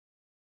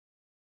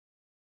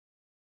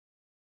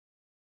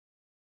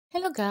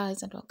Hello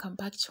guys and welcome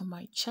back to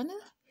my channel.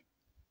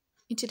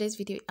 In today's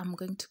video I'm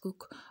going to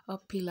cook a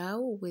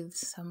pilau with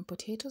some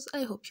potatoes.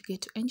 I hope you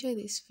get to enjoy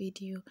this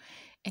video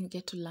and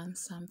get to learn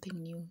something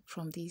new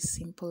from this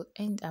simple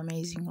and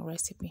amazing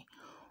recipe.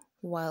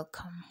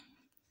 Welcome.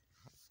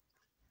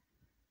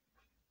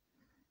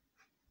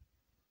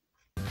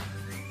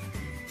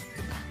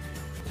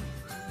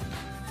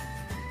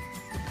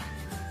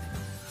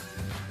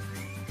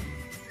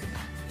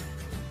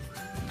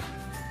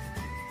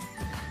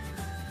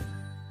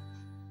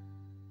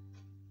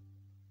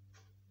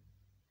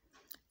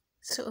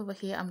 So over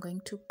here I'm going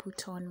to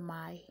put on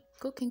my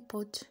cooking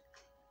pot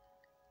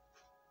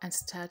and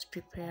start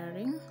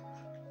preparing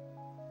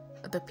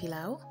the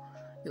pilau.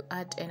 You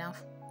add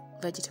enough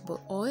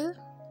vegetable oil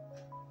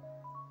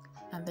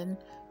and then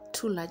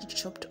 2 large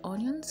chopped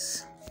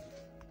onions.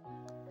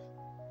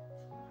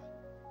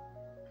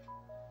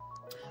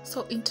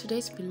 So in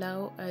today's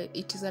pilau,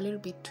 it is a little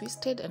bit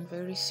twisted and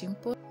very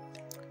simple.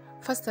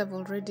 First, I've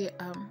already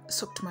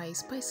soaked my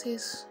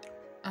spices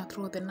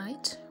throughout the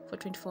night for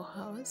 24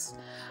 hours.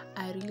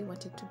 I really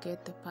wanted to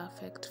get the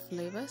perfect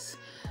flavors,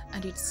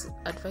 and it's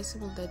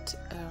advisable that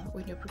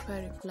when you're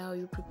preparing pilau,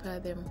 you prepare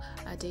them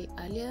a day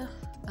earlier,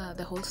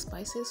 the whole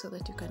spices, so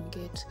that you can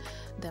get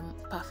them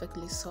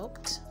perfectly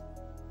soaked.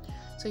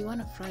 So you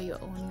want to fry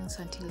your onions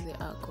until they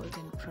are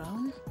golden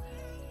brown.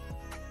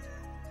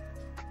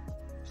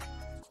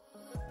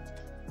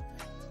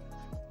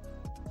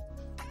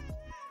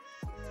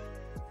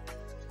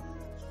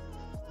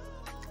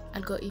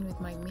 I'll go in with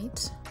my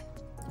meat,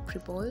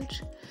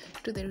 pre-boiled.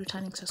 To the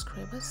returning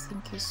subscribers,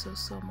 thank you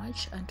so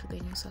much, and to the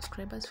new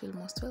subscribers, feel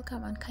most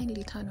welcome, and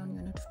kindly turn on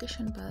your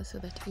notification bell so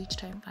that each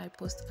time I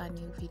post a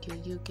new video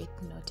you get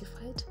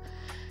notified.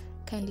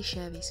 Kindly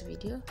share this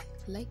video,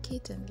 like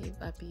it, and leave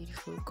a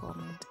beautiful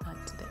comment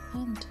at the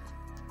end.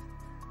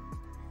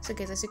 So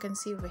guys, as you can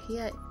see over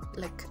here,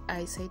 like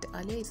I said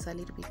earlier, it's a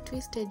little bit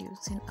twisted. You've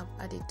seen I've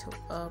added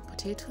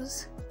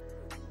potatoes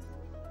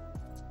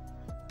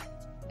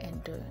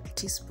and a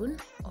teaspoon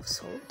of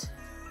salt.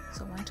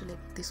 So I want to let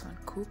this one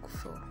cook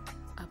for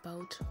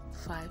about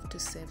 5 to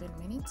 7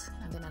 minutes,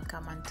 and then I'll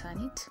come and turn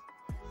it.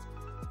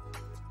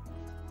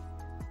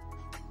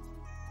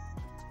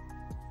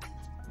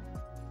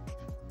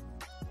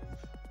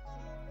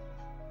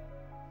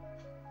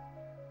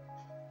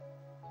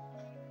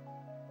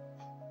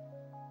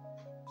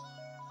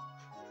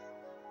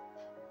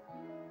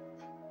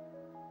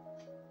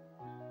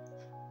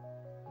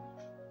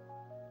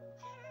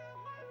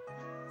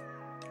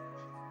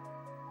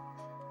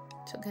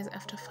 So guys,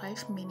 after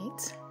 5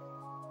 minutes,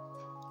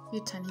 you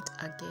turn it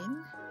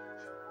again.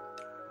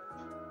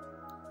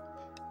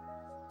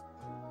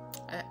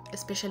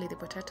 Especially the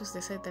potatoes,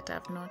 they said that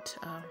I've not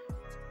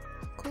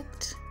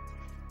cooked.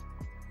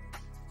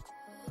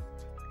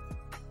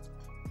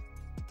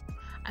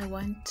 I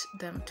want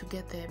them to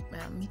get the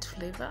meat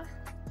flavor.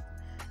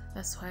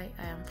 That's why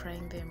I am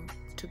frying them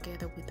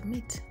together with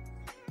meat.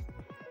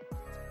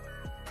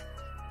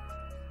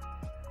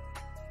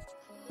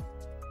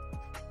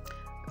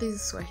 This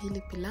is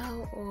Swahili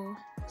pilau, or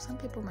some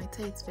people might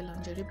say it's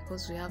Velanjeri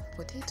because we have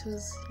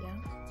potatoes. Yeah.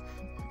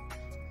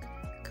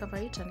 Cover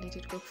it and let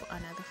it cook for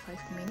another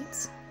 5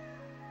 minutes.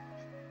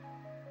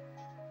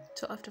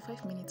 So after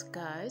 5 minutes,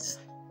 guys,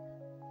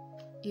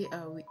 here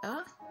we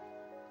are.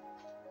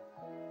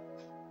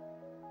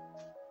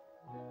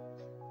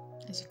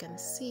 As you can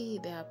see,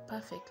 they are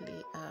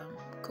perfectly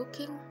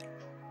cooking.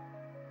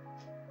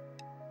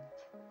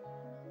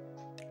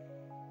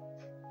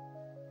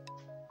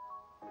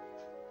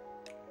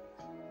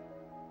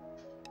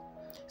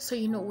 So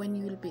you know, when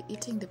you will be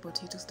eating the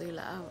potatoes, they'll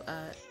have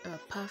a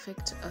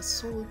perfect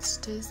salt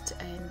taste,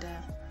 and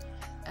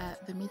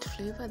the meat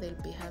flavor,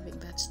 they'll be having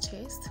that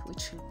taste,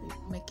 which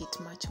will make it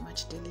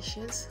much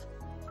delicious.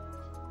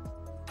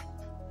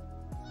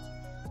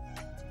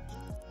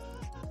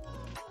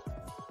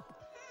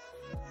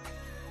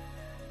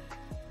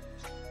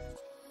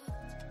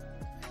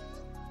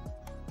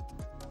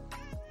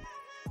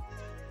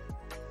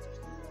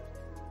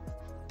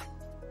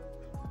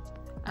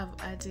 I've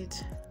added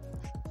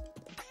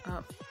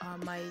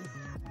my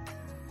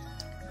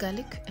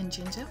garlic and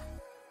ginger.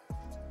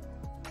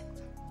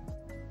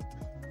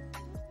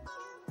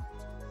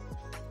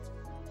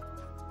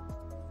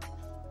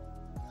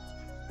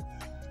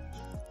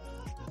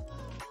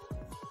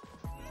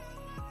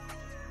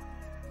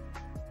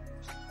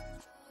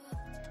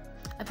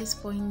 At this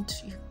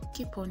point, you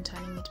keep on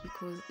turning it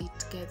because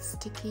it gets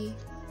sticky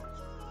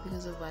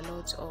because of a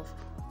lot of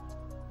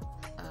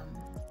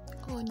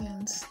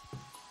onions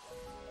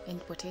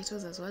and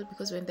potatoes as well,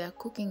 because when they are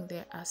cooking,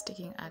 they are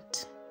sticking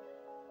at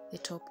the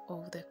top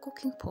of the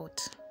cooking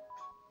pot.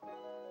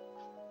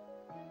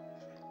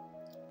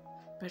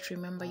 But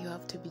remember, you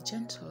have to be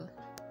gentle.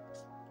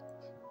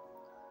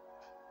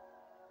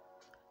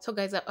 So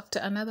guys, after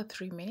another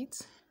 3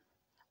 minutes,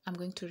 I'm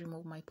going to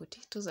remove my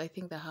potatoes. I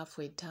think they're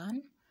halfway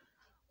done.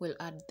 We'll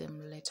add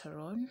them later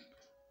on.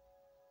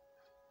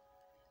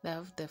 They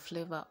have the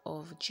flavor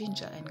of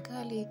ginger and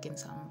garlic and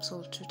some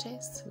salt to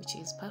taste, which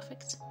is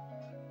perfect.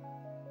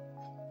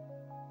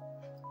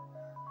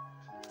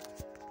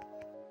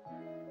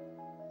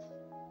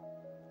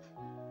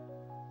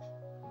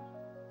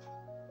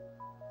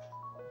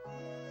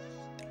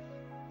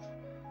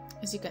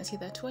 As you can see,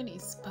 that one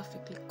is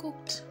perfectly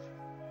cooked.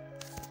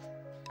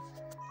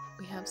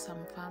 We have some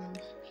farm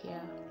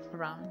here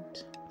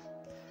around.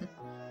 Yeah,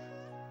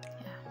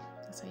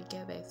 that's how you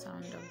get the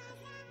sound of.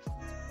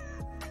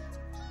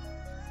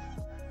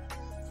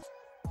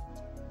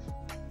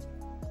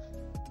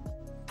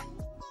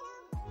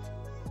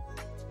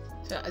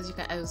 So as you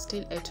can,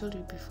 I told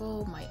you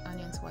before, my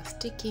onions were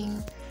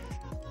sticking,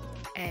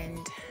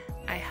 and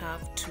I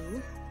have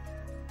to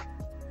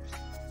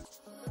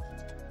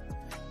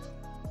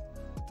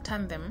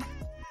turn them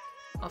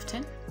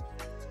often.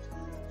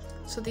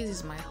 So this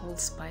is my whole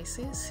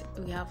spices.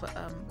 We have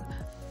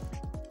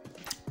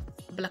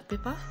black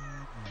pepper,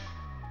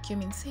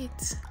 cumin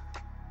seeds,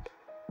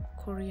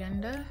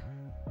 coriander,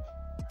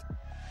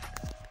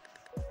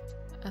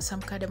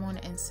 some cardamom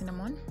and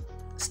cinnamon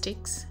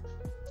sticks,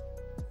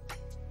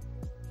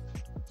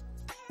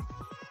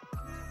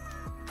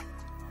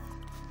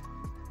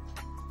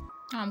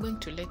 now I'm going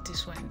to let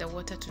the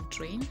water to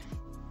drain.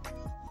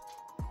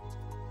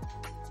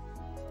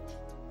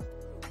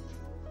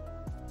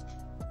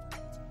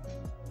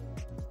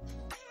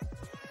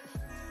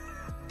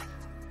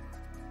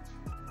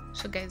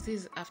 So guys,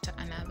 this is after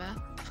another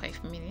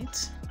 5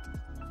 minutes.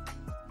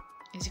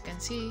 As you can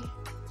see,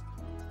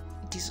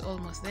 it is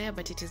almost there,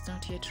 but it is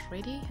not yet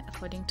ready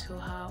according to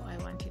how I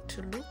want it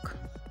to look.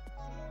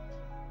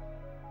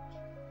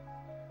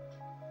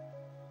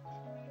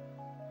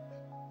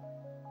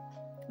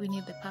 We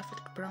need the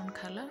perfect brown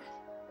color.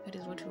 That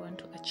is what we want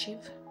to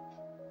achieve.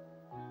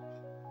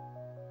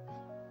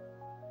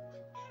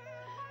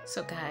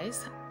 So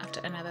guys,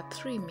 after another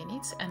 3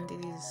 minutes, and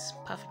this is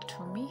perfect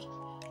for me.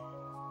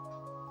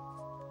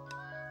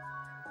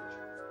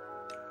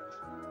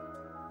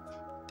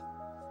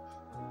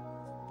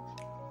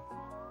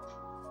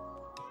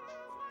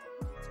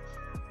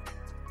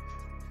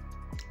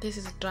 This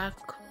is a dark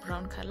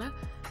brown color,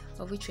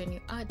 of which when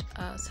you add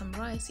some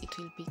rice, it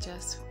will be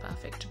just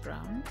perfect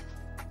brown.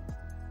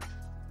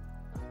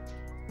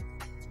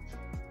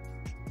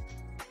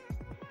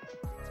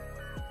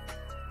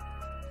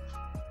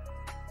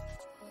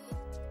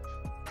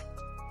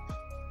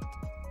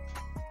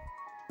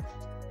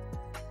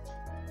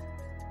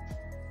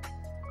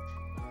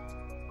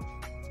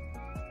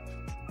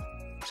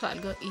 So I'll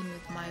go in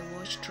with my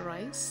washed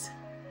rice.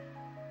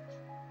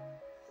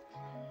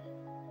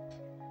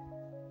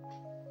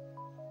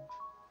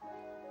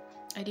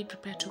 I did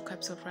prepare 2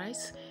 cups of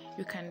rice.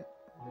 You can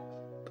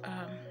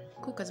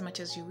cook as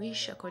much as you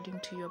wish according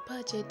to your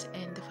budget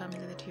and the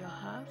family that you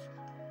have.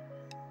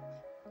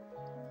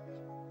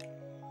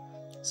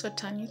 So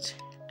turn it,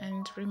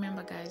 and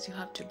remember guys, you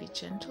have to be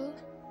gentle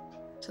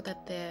so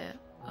that the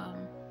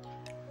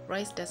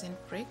rice doesn't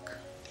break.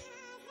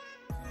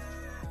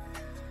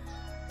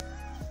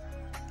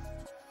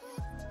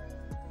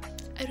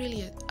 I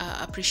really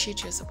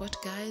appreciate your support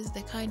guys,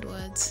 the kind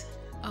words,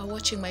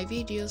 watching my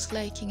videos,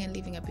 liking and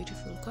leaving a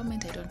beautiful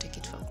comment. I don't take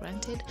it for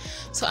granted.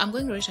 So I'm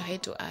going right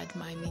ahead to add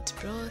my meat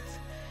broth,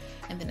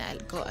 and then I'll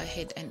go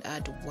ahead and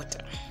add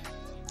water,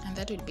 and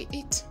that will be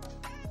it.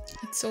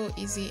 It's so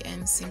easy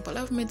and simple.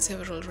 I've made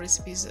several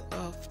recipes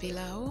of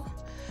pilau,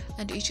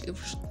 and each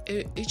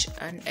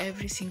and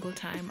every single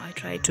time I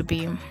try to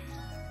be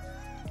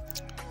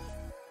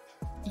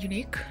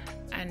unique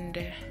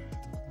and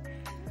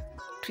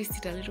twist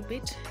it a little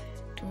bit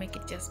to make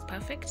it just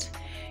perfect.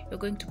 You're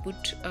going to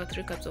put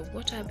 3 cups of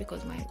water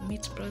because my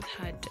meat broth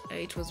had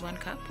it was 1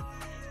 cup.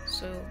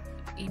 So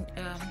in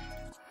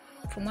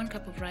from 1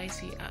 cup of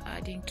rice we are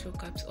adding 2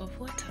 cups of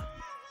water.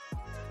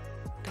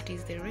 That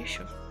is the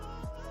ratio.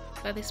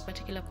 At this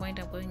particular point,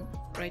 I'm going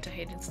right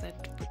ahead and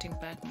start putting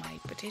back my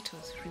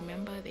potatoes.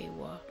 Remember, they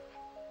were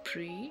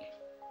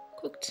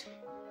pre-cooked,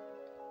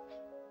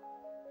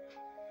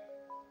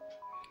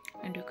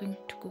 and we're going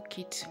to cook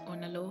it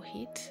on a low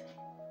heat.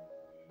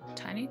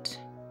 Turn it.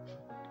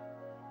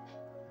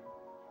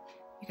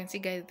 You can see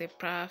guys the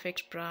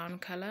perfect brown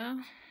color,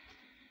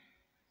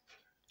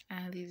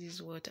 and this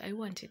is what I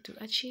wanted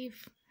to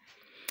achieve.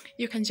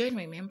 You can join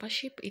my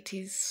membership. It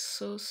is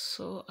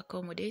so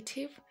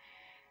accommodative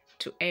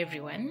to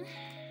everyone.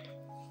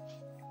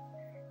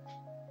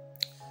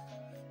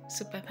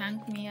 Super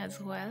thank me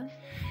as well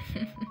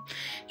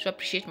to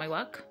appreciate my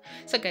work.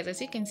 So guys, as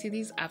you can see,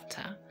 this is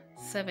after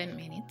 7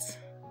 minutes,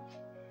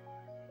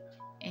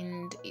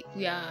 and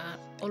we are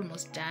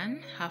almost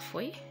done,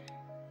 halfway.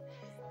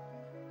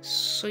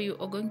 So you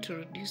are going to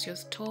reduce your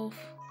stove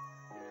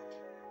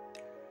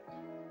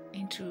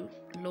into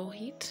low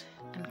heat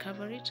and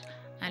cover it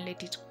and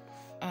let it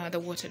the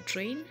water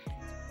drain.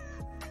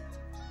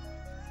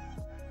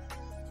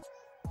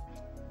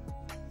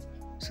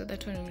 So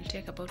that one will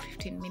take about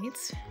 15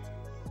 minutes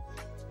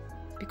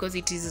because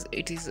it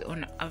is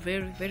on a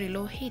very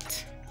low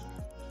heat.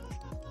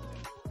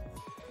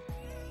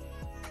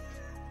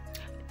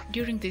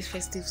 During this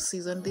festive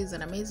season, this is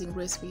an amazing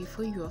recipe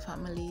for your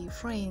family,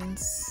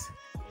 friends,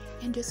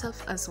 and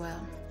yourself as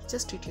well.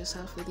 Just treat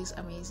yourself with this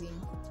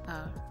amazing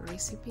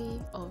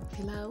recipe of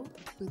pilau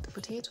with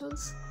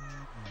potatoes.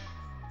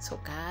 So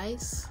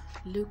guys,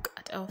 look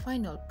at our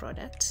final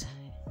product.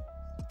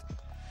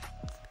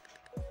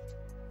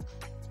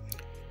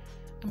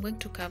 I'm going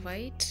to cover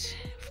it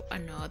for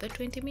another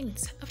 20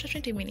 minutes. After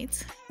 20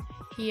 minutes,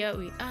 here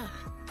we are.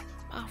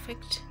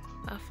 Perfect,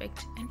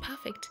 perfect, and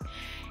perfect.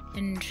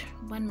 And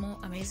one more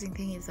amazing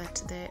thing is that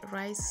the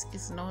rice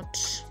is not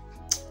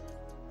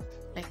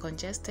like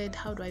congested.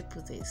 How do I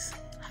put this?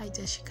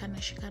 Haijashikana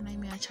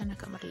imeachana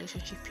kama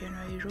relationship ya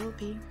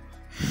Nairobi.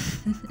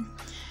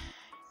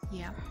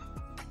 Yeah,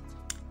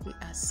 we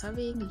are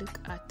serving. Look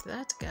at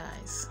that,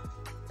 guys.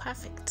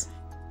 Perfect.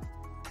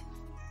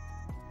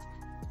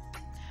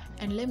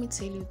 And let me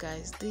tell you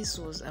guys, this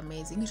was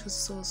amazing. It was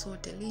so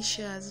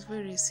delicious,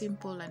 very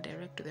simple and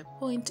direct to the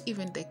point.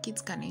 Even the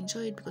kids can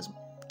enjoy it because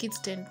kids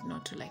tend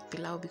not to like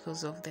pilau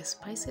because of the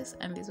spices,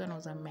 and this one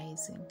was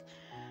amazing.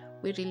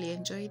 We really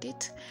enjoyed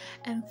it,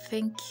 and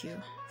thank you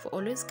for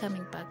always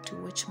coming back to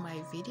watch my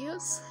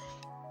videos,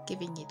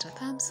 giving it a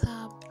thumbs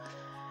up.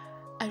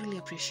 I really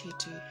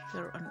appreciate you.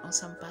 You're an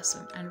awesome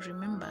person, and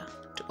remember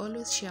to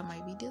always share my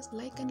videos,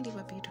 like and leave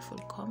a beautiful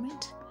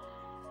comment.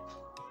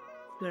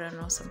 You're an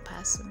awesome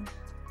person.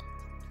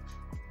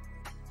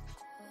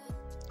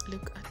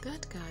 Look at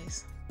that,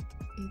 guys.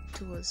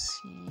 It was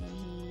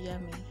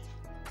yummy.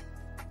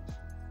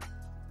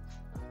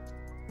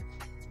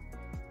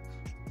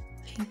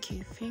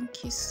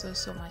 Thank you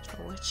so much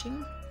for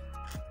watching.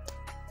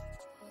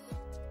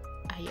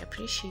 I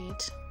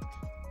appreciate.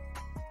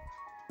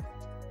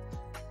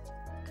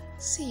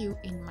 See you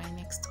in my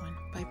next one.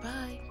 Bye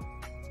bye.